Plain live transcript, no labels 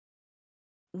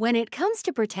When it comes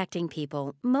to protecting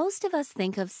people, most of us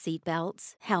think of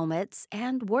seatbelts, helmets,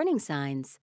 and warning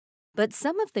signs. But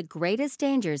some of the greatest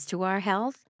dangers to our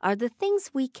health are the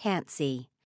things we can't see.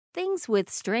 Things with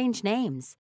strange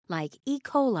names, like E.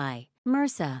 coli,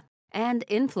 MRSA, and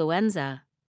influenza.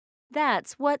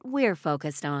 That's what we're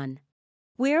focused on.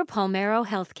 We're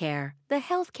Palmerohealth Care, the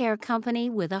healthcare company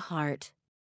with a heart.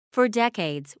 For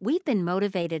decades, we've been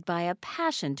motivated by a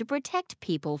passion to protect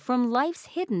people from life's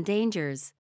hidden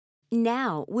dangers.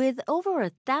 Now, with over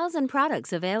 1,000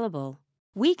 products available,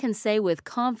 we can say with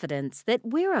confidence that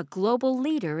we're a global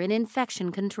leader in infection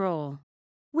control.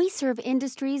 We serve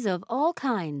industries of all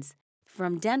kinds,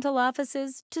 from dental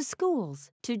offices to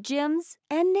schools to gyms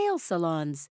and nail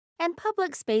salons and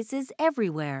public spaces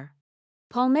everywhere.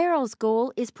 Palmero's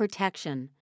goal is protection: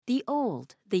 the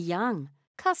old, the young,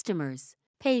 customers,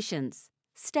 patients,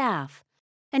 staff,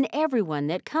 and everyone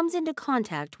that comes into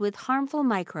contact with harmful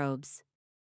microbes.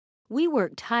 We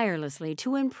work tirelessly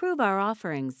to improve our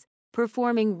offerings,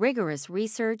 performing rigorous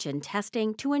research and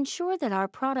testing to ensure that our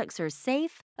products are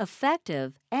safe,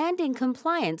 effective, and in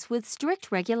compliance with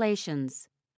strict regulations.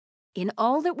 In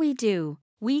all that we do,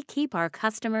 we keep our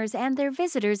customers and their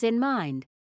visitors in mind,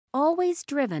 always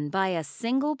driven by a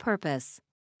single purpose: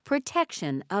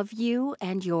 protection of you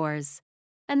and yours.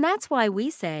 And that's why we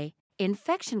say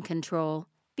infection control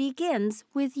begins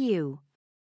with you.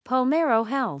 Palmero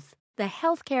Health, the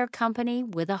healthcare company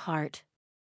with a heart.